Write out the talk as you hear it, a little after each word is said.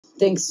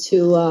thanks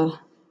to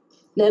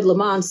Ned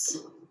Lamont's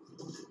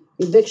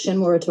eviction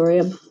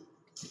moratorium.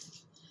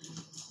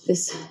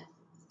 This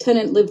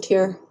tenant lived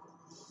here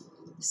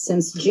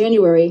since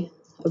January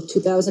of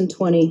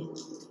 2020,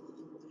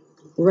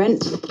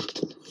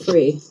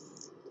 rent-free.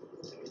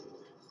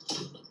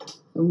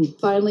 And we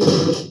finally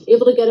were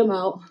able to get him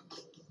out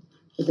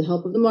with the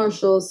help of the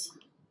marshals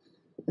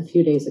a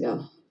few days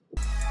ago.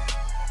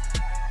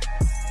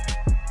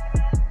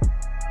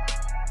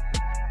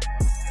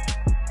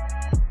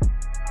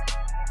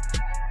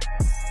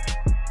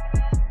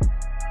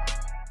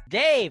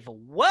 Dave,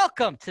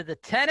 welcome to the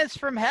Tenants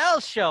From Hell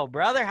Show,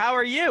 brother. How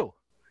are you?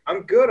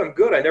 I'm good.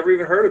 I never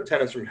even heard of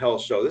Tenants From Hell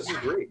Show. This is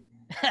great.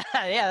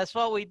 Yeah, that's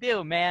what we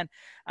do, man.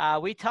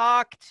 We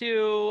talk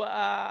to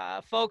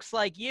folks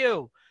like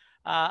you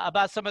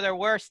about some of their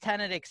worst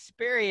tenant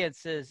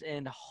experiences,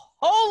 and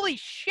holy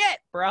shit,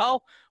 bro.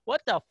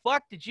 What the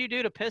fuck did you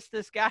do to piss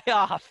this guy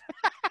off?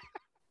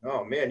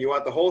 Oh, man. You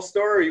want the whole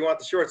story or you want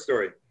the short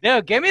story?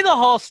 Dude, give me the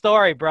whole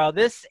story, bro.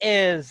 This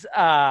is,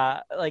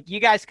 like, you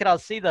guys could all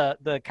see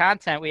the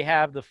content. We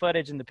have the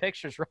footage and the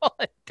pictures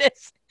rolling.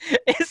 This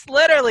is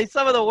literally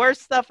some of the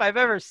worst stuff I've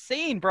ever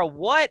seen, bro.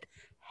 What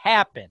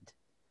happened?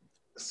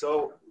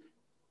 So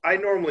I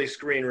normally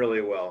screen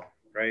really well,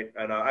 right?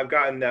 And I've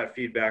gotten that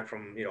feedback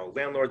from,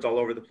 landlords all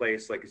over the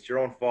place. Like, it's your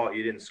own fault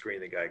you didn't screen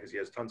the guy because he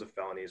has tons of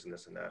felonies and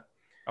this and that.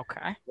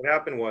 Okay. What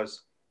happened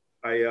was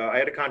I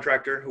had a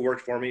contractor who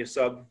worked for me, a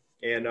sub,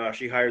 and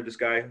she hired this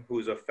guy who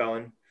was a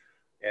felon,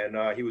 and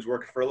he was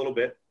working for a little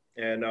bit.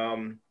 And,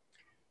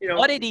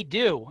 what did he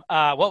do?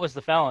 What was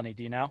the felony?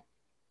 Do you know?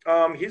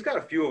 He's got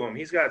a few of them.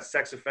 He's got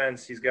sex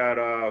offense. He's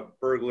got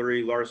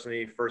burglary,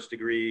 larceny, first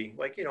degree,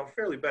 like,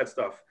 fairly bad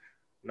stuff.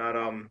 Not,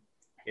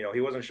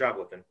 he wasn't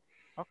shoplifting.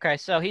 Okay,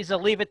 so he's a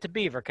leave it to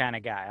Beaver kind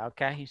of guy.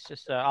 Okay, he's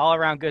just an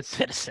all-around good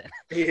citizen.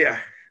 Yeah.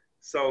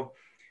 So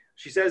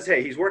she says,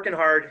 hey, he's working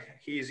hard.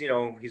 He's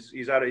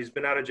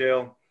been out of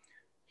jail.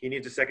 He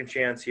needs a second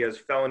chance. He has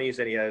felonies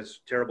and he has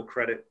terrible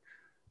credit.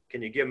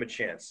 Can you give him a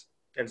chance?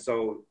 And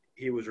so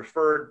he was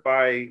referred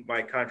by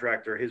my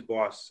contractor, his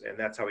boss, and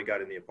that's how he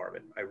got in the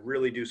apartment. I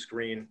really do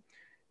screen.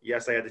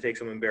 Yes, I had to take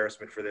some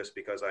embarrassment for this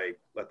because I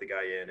let the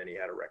guy in and he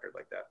had a record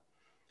like that.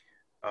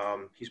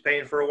 He's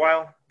paying for a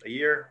while, a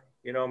year,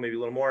 maybe a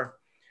little more.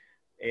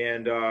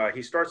 And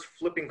he starts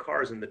flipping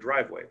cars in the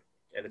driveway.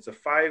 And it's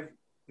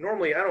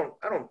normally I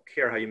don't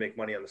care how you make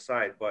money on the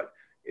side, but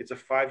it's a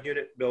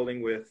 5-unit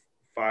building with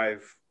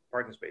 5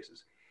 parking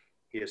spaces.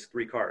 He has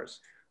 3 cars.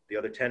 The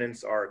other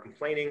tenants are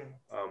complaining.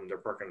 They're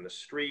parking on the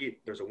street.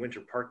 There's a winter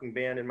parking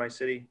ban in my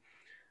city.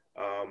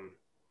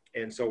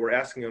 And so we're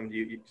asking them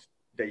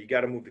that you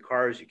got to move the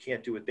cars. You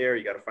can't do it there.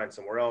 You got to find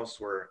somewhere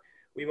else.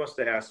 We must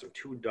have asked him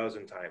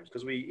 24 times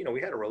because we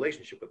had a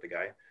relationship with the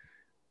guy.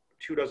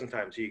 24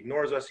 times. He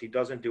ignores us. He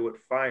doesn't do it.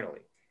 Finally,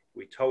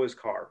 we tow his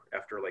car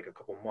after like a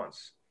couple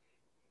months,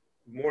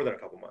 more than a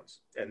couple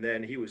months. And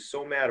then he was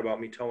so mad about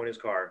me towing his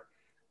car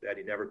that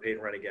he never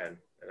paid rent again.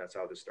 And that's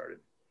how this started.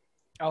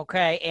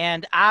 Okay.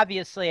 And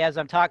obviously, as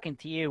I'm talking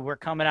to you, we're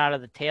coming out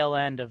of the tail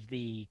end of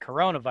the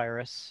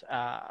coronavirus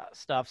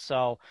stuff.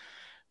 So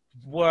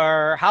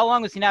how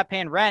long was he not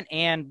paying rent?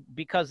 And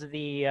because of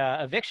the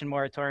eviction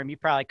moratorium, you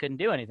probably couldn't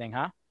do anything,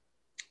 huh?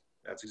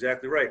 That's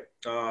exactly right.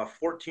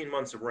 14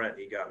 months of rent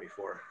he got me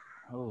for.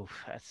 Oh,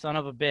 that son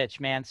of a bitch,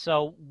 man.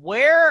 So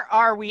where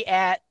are we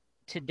at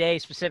today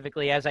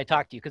specifically as I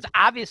talk to you? Because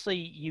obviously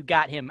you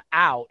got him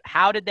out.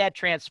 How did that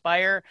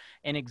transpire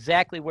and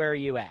exactly where are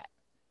you at?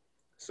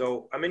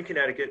 So I'm in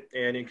Connecticut,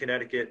 and in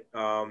Connecticut,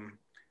 I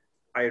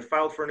had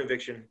filed for an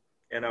eviction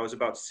and I was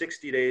about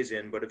 60 days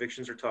in, but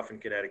evictions are tough in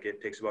Connecticut.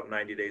 It takes about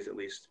 90 days at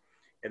least.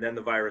 And then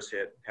the virus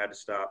hit, had to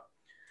stop.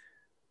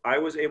 I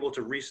was able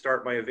to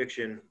restart my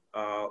eviction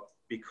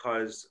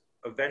because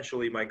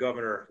eventually my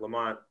governor,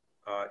 Lamont,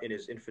 in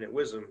his infinite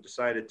wisdom,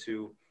 decided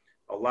to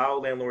allow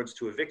landlords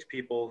to evict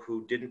people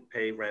who didn't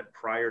pay rent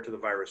prior to the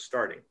virus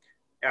starting,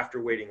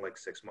 after waiting like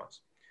 6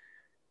 months.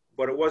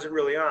 But it wasn't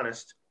really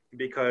honest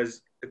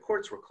because the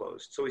courts were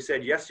closed. So he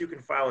said, yes, you can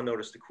file a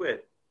notice to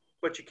quit,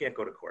 but you can't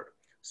go to court.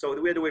 So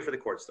we had to wait for the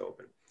courts to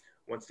open.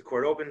 Once the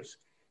court opens,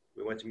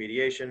 we went to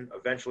mediation.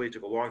 Eventually, it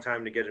took a long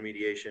time to get a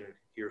mediation.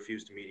 He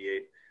refused to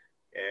mediate.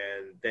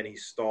 And then he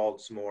stalled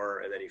some more.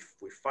 And then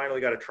we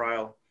finally got a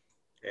trial.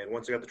 And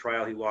once I got the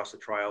trial, he lost the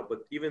trial. But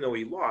even though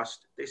he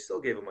lost, they still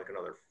gave him like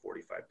another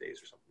 45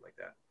 days or something like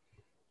that.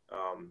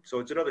 So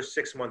it's another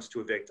 6 months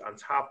to evict on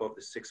top of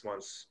the 6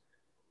 months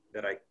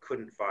that I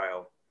couldn't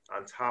file,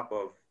 on top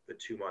of the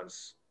 2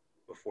 months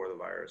before the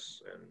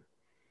virus. And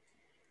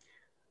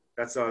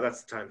that's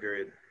the time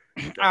period.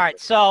 All right.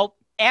 So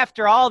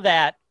after all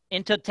that,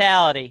 in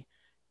totality,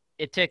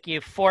 it took you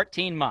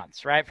 14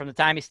 months, right? From the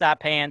time you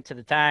stopped paying to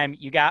the time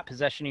you got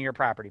possession of your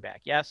property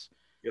back. Yes?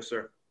 Yes,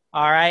 sir.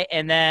 All right.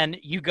 And then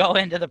you go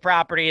into the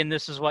property and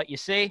this is what you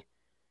see?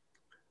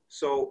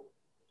 So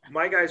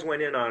my guys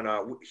went in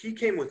on, he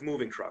came with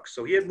moving trucks.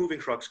 So he had moving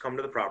trucks come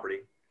to the property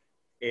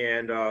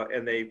and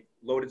they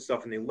loaded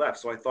stuff and they left.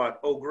 So I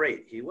thought, oh,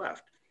 great, he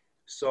left.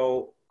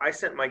 So I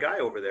sent my guy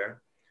over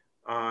there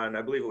on,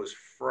 I believe it was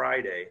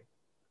Friday,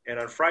 And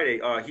on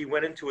Friday, he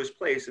went into his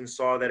place and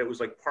saw that it was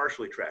like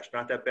partially trashed,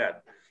 not that bad.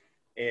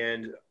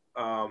 And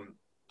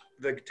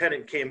the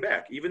tenant came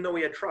back. Even though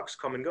he had trucks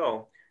come and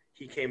go,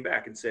 he came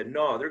back and said,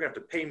 no, they're going to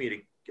have to pay me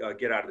to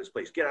get out of this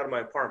place. Get out of my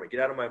apartment. Get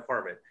out of my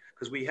apartment.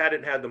 Because we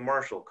hadn't had the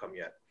marshal come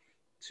yet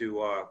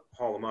to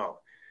haul him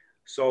out.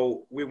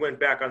 So we went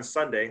back on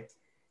Sunday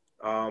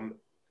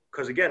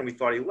because, again, we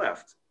thought he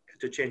left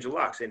to change the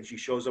locks. And he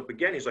shows up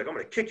again. He's like, I'm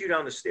going to kick you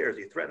down the stairs.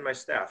 He threatened my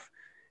staff.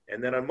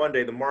 And then on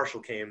Monday, the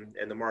marshal came,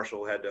 and the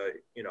marshal had to,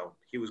 you know,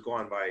 he was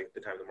gone by the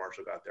time the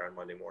marshal got there on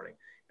Monday morning.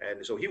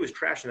 And so he was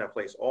trashing that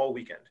place all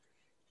weekend.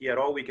 He had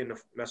all weekend to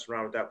mess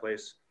around with that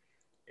place.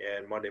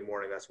 And Monday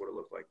morning, that's what it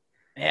looked like.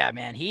 Yeah,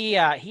 man, he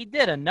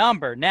did a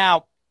number.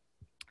 Now,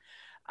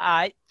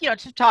 you know,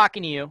 just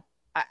talking to you,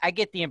 I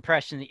get the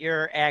impression that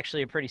you're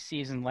actually a pretty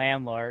seasoned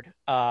landlord,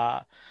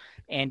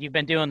 and you've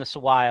been doing this a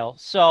while.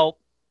 So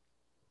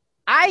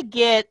I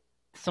get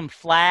some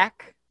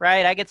flack,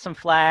 right? I get some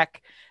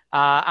flack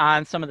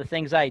on some of the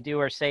things I do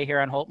or say here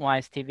on Holton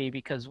Wise TV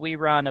because we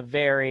run a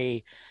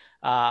very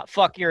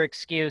fuck your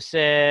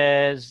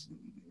excuses,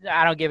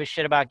 I don't give a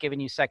shit about giving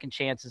you second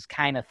chances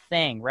kind of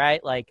thing,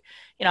 right? Like,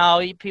 you know,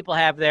 people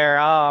have their,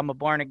 oh, I'm a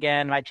born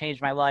again, I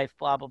changed my life,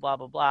 blah, blah, blah,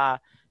 blah, blah.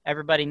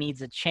 Everybody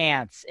needs a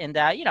chance. And,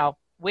 you know,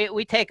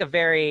 we take a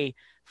very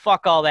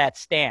fuck all that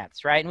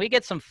stance, right? And we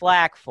get some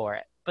flack for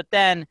it. But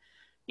then,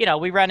 you know,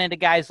 we run into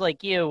guys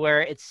like you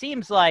where it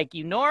seems like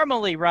you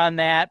normally run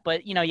that,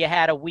 but, you know, you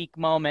had a weak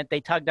moment. They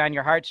tugged on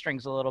your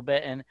heartstrings a little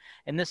bit,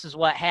 and this is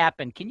what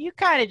happened. Can you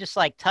kind of just,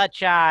 like,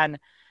 touch on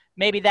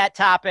maybe that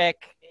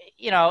topic,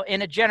 you know,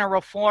 in a general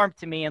form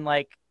to me and,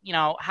 like, you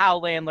know, how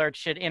landlords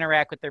should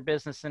interact with their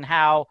business and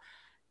how,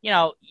 you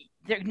know,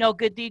 no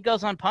good deed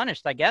goes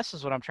unpunished, I guess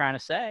is what I'm trying to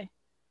say.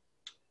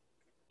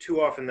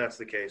 Too often that's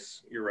the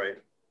case. You're right.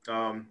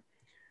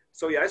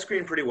 So yeah, I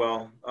screen pretty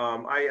well.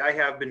 I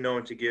have been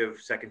known to give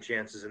second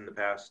chances in the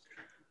past,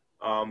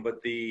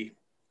 but the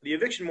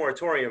eviction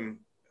moratorium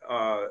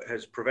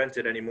has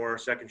prevented any more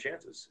second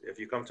chances. If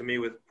you come to me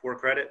with poor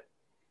credit,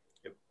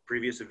 a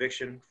previous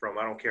eviction from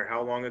I don't care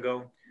how long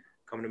ago,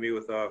 come to me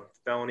with a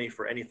felony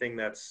for anything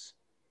that's,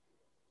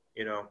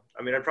 you know,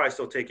 I mean, I'd probably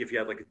still take you if you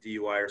had like a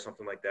DUI or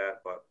something like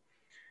that, but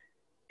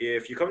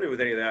if you come to me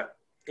with any of that,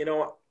 you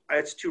know,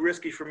 it's too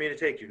risky for me to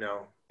take you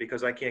now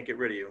because I can't get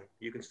rid of you.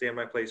 You can stay in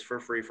my place for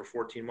free for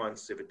 14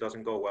 months if it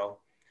doesn't go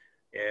well.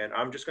 And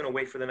I'm just going to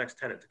wait for the next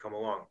tenant to come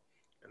along.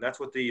 And that's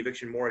what the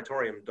eviction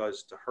moratorium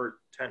does to hurt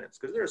tenants.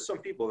 Because there are some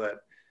people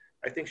that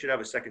I think should have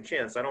a second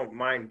chance. I don't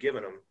mind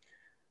giving them,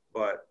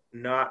 but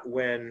not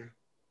when,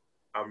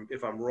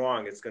 if I'm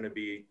wrong, it's going to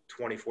be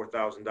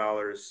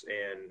 $24,000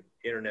 and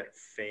internet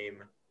fame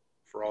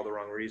for all the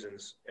wrong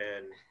reasons.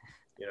 And,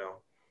 you know,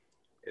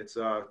 it's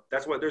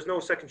that's what, there's no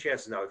second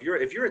chances now.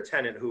 If you're a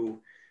tenant who,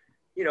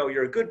 you know,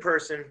 you're a good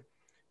person,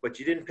 but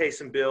you didn't pay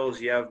some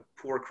bills, you have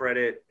poor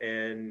credit,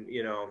 and,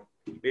 you know,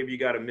 maybe you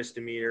got a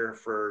misdemeanor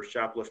for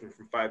shoplifting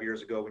from 5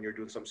 years ago when you're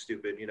doing something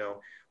stupid, you know,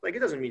 like, it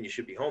doesn't mean you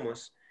should be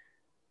homeless,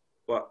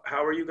 but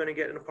how are you going to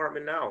get an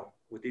apartment now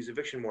with these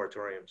eviction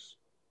moratoriums?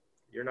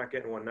 You're not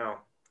getting one now.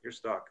 You're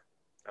stuck.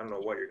 I don't know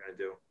what you're going to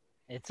do.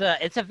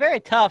 It's a very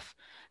tough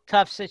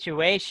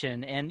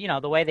situation. And, you know,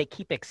 the way they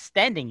keep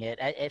extending it,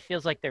 it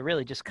feels like they're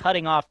really just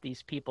cutting off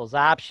these people's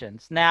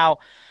options. Now,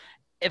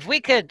 if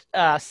we could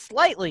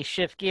slightly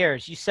shift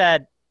gears, you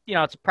said, you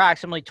know, it's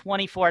approximately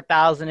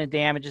 $24,000 in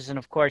damages. And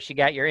of course you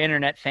got your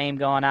internet fame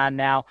going on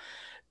now.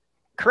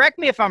 Correct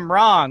me if I'm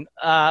wrong,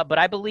 but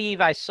I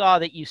believe I saw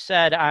that you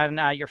said on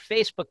your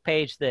Facebook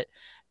page that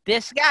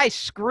this guy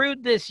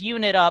screwed this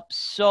unit up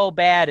so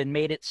bad and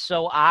made it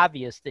so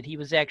obvious that he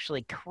was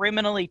actually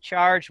criminally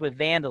charged with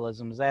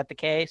vandalism. Is that the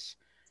case?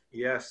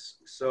 Yes.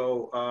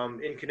 So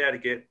in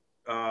Connecticut,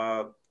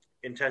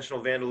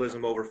 intentional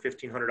vandalism over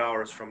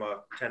 $1,500 from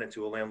a tenant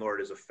to a landlord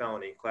is a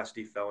felony, Class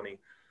D felony.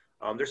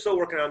 They're still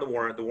working on the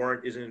warrant. The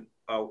warrant isn't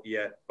out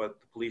yet,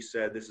 but the police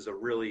said this is a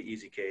really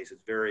easy case.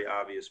 It's very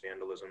obvious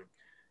vandalism.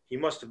 He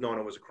must have known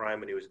it was a crime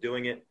when he was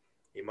doing it.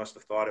 He must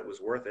have thought it was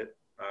worth it.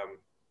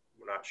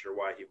 We're not sure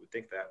why he would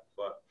think that,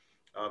 but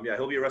yeah,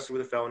 he'll be arrested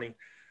with a felony.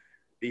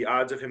 The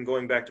odds of him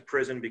going back to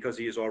prison because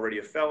he is already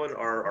a felon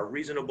are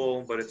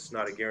reasonable, but it's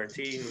not a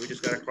guarantee. And we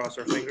just got to cross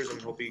our fingers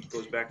and hope he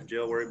goes back to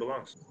jail where he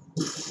belongs.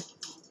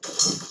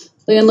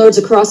 Landlords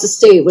across the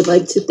state would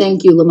like to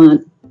thank you,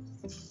 Lamont.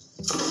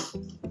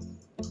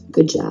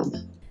 Good job.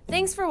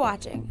 Thanks for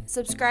watching.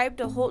 Subscribe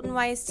to Holton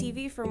Wise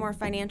TV for more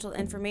financial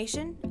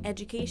information,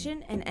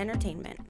 education, and entertainment.